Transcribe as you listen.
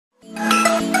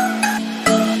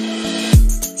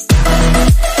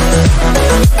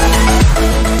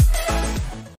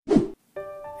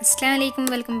Assalamualaikum,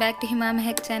 welcome back to Hima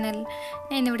Mehak channel.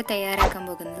 ഞാൻ ഇവിടെ തയ്യാറാക്കാൻ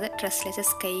പോകുന്നത്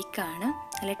ലെച്ചസ് കേക്ക് ആണ്.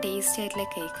 നല്ല ടേസ്റ്റി ആയിട്ടുള്ള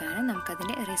കേക്ക് ആണ്. നമുക്ക്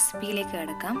അതിന്റെ റെസിപ്പിയിലേക്ക്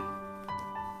കടക്കാം.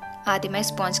 ആദ്യമായി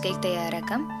സ്പോഞ്ച് കേക്ക്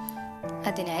തയ്യാറാക്കാം.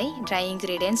 അതിനായി ഡ്രൈ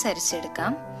ഇൻഗ്രീഡിയൻറ്റ്സ്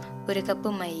അരിച്ചെടുക്കാം. 1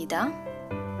 കപ്പ് മൈദ,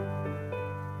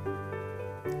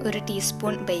 1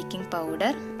 ടീസ്പൂൺ ബേക്കിംഗ്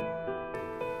പൗഡർ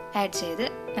ആഡ് ചെയ്ത്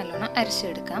നല്ലോണം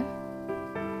അരിച്ചെടുക്കാം.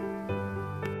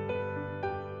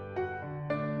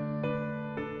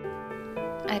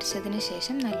 അരിച്ചതിന്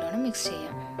ശേഷം നല്ലോണം മിക്സ്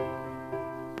ചെയ്യാം.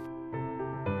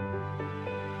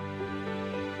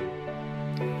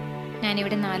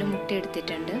 ഞാനിവിടെ 4 മുട്ട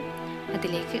എടുത്തിട്ടുണ്ട്.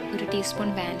 അതിലേക്ക് 1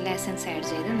 ടീസ്പൂൺ വാനില എസൻസ് ആഡ്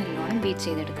ചെയ്ത് നല്ലോണം ബീറ്റ്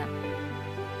ചെയ്തെടുക്കാം.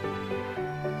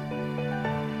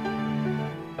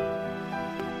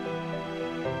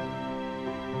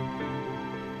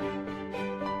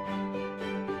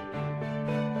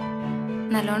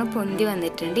 നല്ലോണം പൊന്തി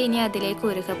വന്നിട്ടുണ്ട്. ഇനി അതിലേക്ക്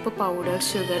 1 കപ്പ് പൗഡർ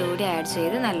ഷുഗർ കൂടി ആഡ്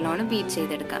ചെയ്ത് നല്ലോണം ബീറ്റ്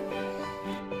ചെയ്തെടുക്കാം.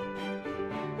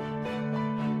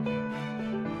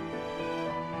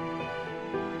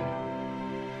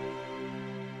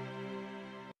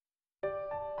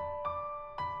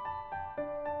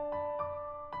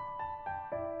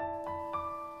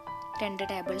 രണ്ട്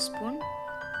ടേബിൾ സ്പൂൺ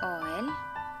ഓയിൽ,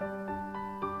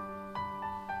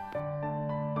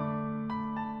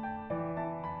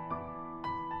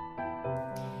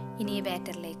 ഇനി ഈ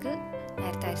ബാറ്ററിലേക്ക്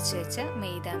നേരത്തെ അരിച്ചു വെച്ച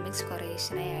മൈദ മിക്സ്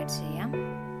കുറേശ്ശായി ആഡ് ചെയ്യാം.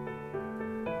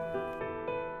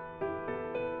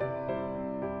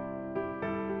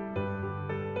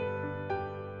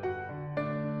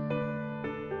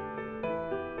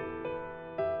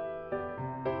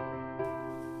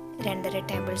 രണ്ടര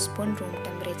ടേബിൾ സ്പൂൺ റൂം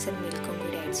ടെമ്പറേച്ചർ മിൽക്കും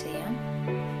കൂടി ആഡ് ചെയ്യാം.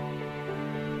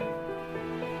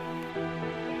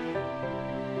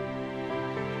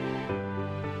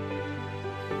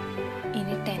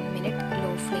 ഇനി 10 മിനിറ്റ് ലോ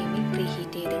ഫ്ലെയിമിൽ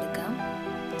പ്രീഹീറ്റ് ചെയ്തെടുക്കാം.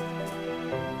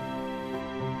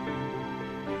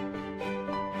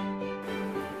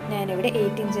 ഞാനിവിടെ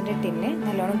 8 ഇഞ്ചിൻ്റെ ടിന്ന്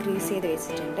നല്ലോണം ഗ്രീസ് ചെയ്ത്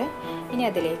വെച്ചിട്ടുണ്ട്. ഇനി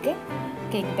അതിലേക്ക്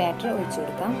കേക്ക് ബാറ്റർ ഒഴിച്ചു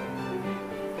കൊടുക്കാം.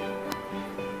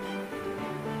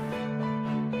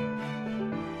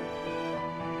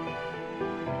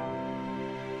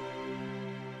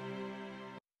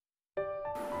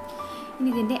 ഇനി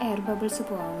ഇതിൻ്റെ എയർ ബബിൾസ്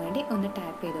പോകാൻ വേണ്ടി ഒന്ന്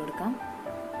ടാപ്പ് ചെയ്ത് കൊടുക്കാം.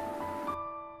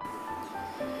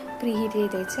 പ്രീഹീറ്റ്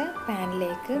ചെയ്ത് വെച്ച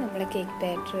പാനിലേക്ക് നമ്മൾ കേക്ക്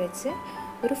ബാറ്റർ വെച്ച്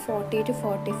ഒരു 40 to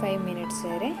 45 മിനിറ്റ്സ്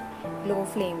വരെ ലോ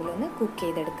ഫ്ലെയിമിലൊന്ന് കുക്ക്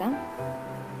ചെയ്തെടുക്കാം.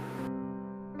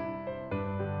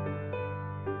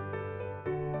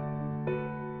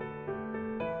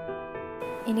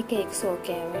 ഇനി കേക്ക് സോക്ക്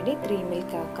ചെയ്യാൻ വേണ്ടി 3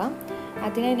 മിൽക്ക് ആക്കാം.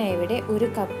 അതിനായി ഞാൻ ഇവിടെ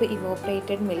 1 കപ്പ്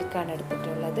ഇവോപ്രേറ്റഡ് മിൽക്കാണ്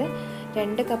എടുത്തിട്ടുള്ളത്.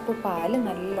 2 കപ്പ് പാല്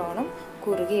നല്ലോണം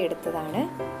കുറുകിയെടുത്തതാണ്.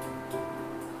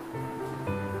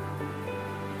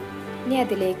 ഇനി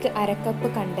അതിലേക്ക് 1/2 cup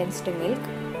condensed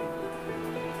milk,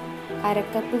 1/2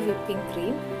 cup whipping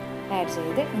cream add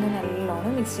ചെയ്ത് ഒന്ന്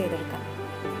നല്ലോണം മിക്സ് ചെയ്തെടുക്കാം.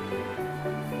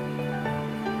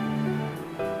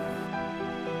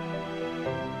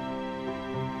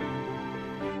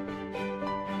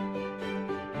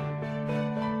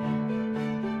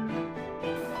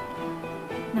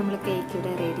 നമ്മൾ കേക്ക്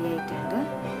ഇവിടെ റെഡി ആയിട്ടുണ്ട്.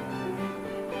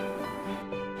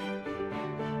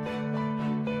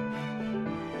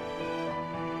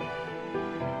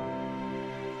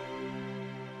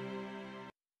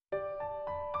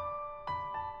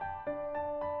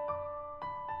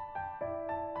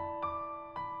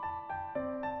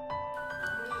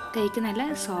 കേക്ക് നല്ല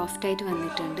സോഫ്റ്റ് ആയിട്ട്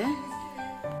വന്നിട്ടുണ്ട്.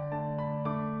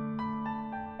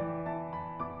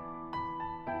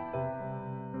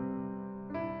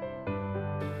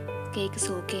 കേക്ക്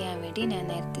സോക്ക് ചെയ്യാൻ വേണ്ടി ഞാൻ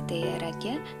നേരത്തെ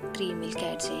തയ്യാറാക്കിയ 3 മിൽക്ക്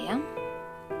ആഡ് ചെയ്യാം.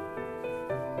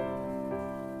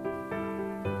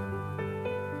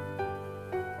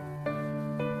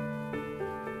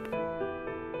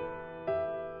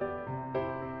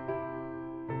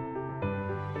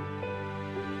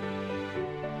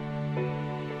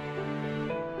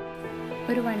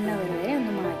 ഒരു 1 അവർ വരെ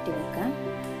ഒന്ന് മാറ്റി വെക്കാം.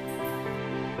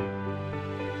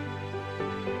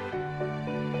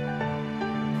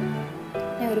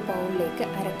 ഒരു ബൗളിലേക്ക്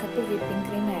 1/2 കപ്പ് വിപ്പിംഗ്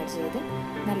ക്രീം ആഡ് ചെയ്ത്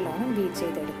നല്ലോണം ബീറ്റ്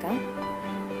ചെയ്തെടുക്കാം.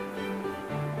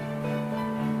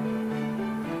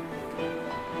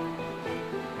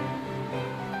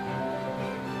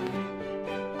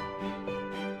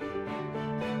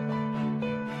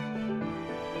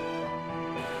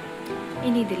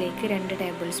 ഇനി ഇതിലേക്ക് 2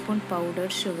 ടേബിൾ സ്പൂൺ പൗഡർ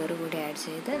ഷുഗർ കൂടി ആഡ്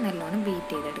ചെയ്ത് നല്ലോണം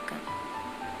ബീറ്റ് ചെയ്തെടുക്കാം.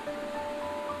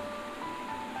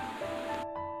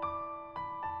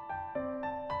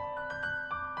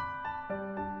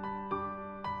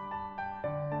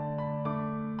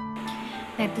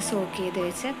 നേരത്തെ സോക്ക് ചെയ്ത്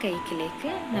വെച്ച കേക്കിലേക്ക്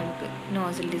നമുക്ക്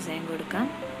നോസിൽ ഡിസൈൻ കൊടുക്കാം.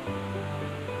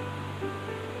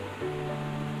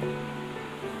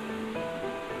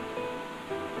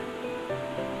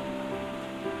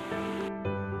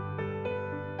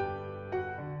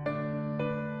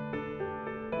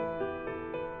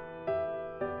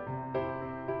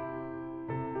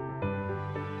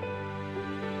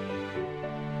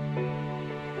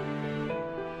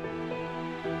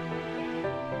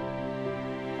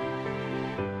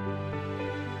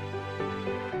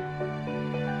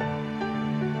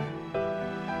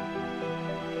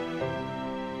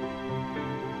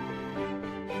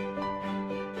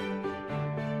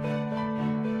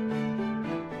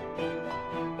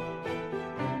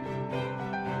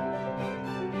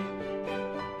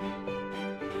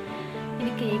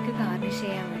 ഇനി കേക്ക് ഗാർണിഷ്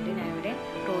ചെയ്യാൻ വേണ്ടി ഞാൻ ഇവിടെ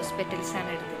റോസ്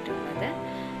പെറ്റൽസാണ് എടുത്തിട്ടുള്ളത്.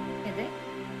 ഇത്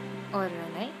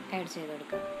ഓരോന്നായി ആഡ് ചെയ്ത്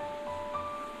കൊടുക്കാം.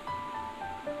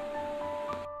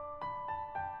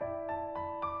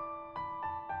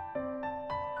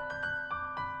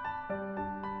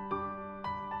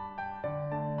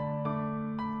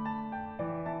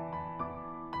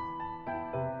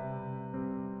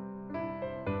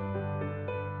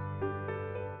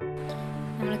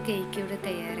 നമ്മൾ കേക്ക് ഇവിടെ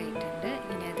തയ്യാറായിട്ടുണ്ട്.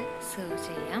 ഇനി അത് സെർവ്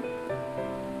ചെയ്യാം.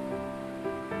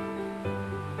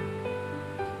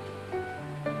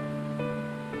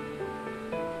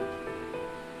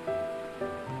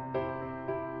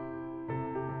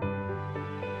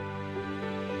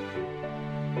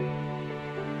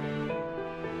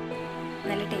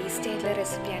 നല്ല ടേസ്റ്റി ആയിട്ടുള്ള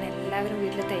റെസിപ്പിയാണ്. എല്ലാവരും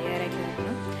വീട്ടിൽ തയ്യാറാക്കി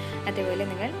നോക്കണം. അതുപോലെ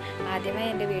നിങ്ങൾ ആദ്യമായി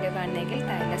എൻ്റെ വീഡിയോ കാണുന്നെങ്കിൽ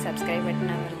താഴെ സബ്സ്ക്രൈബ്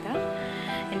ബട്ടൺ അമർത്തുക.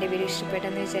 എൻ്റെ വീഡിയോ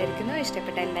ഇഷ്ടപ്പെട്ടെന്ന് വിചാരിക്കുന്നു.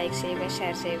 ഇഷ്ടപ്പെട്ടാൽ ലൈക്ക് ചെയ്യുക,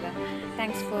 ഷെയർ ചെയ്യുക.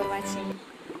 Thanks for watching.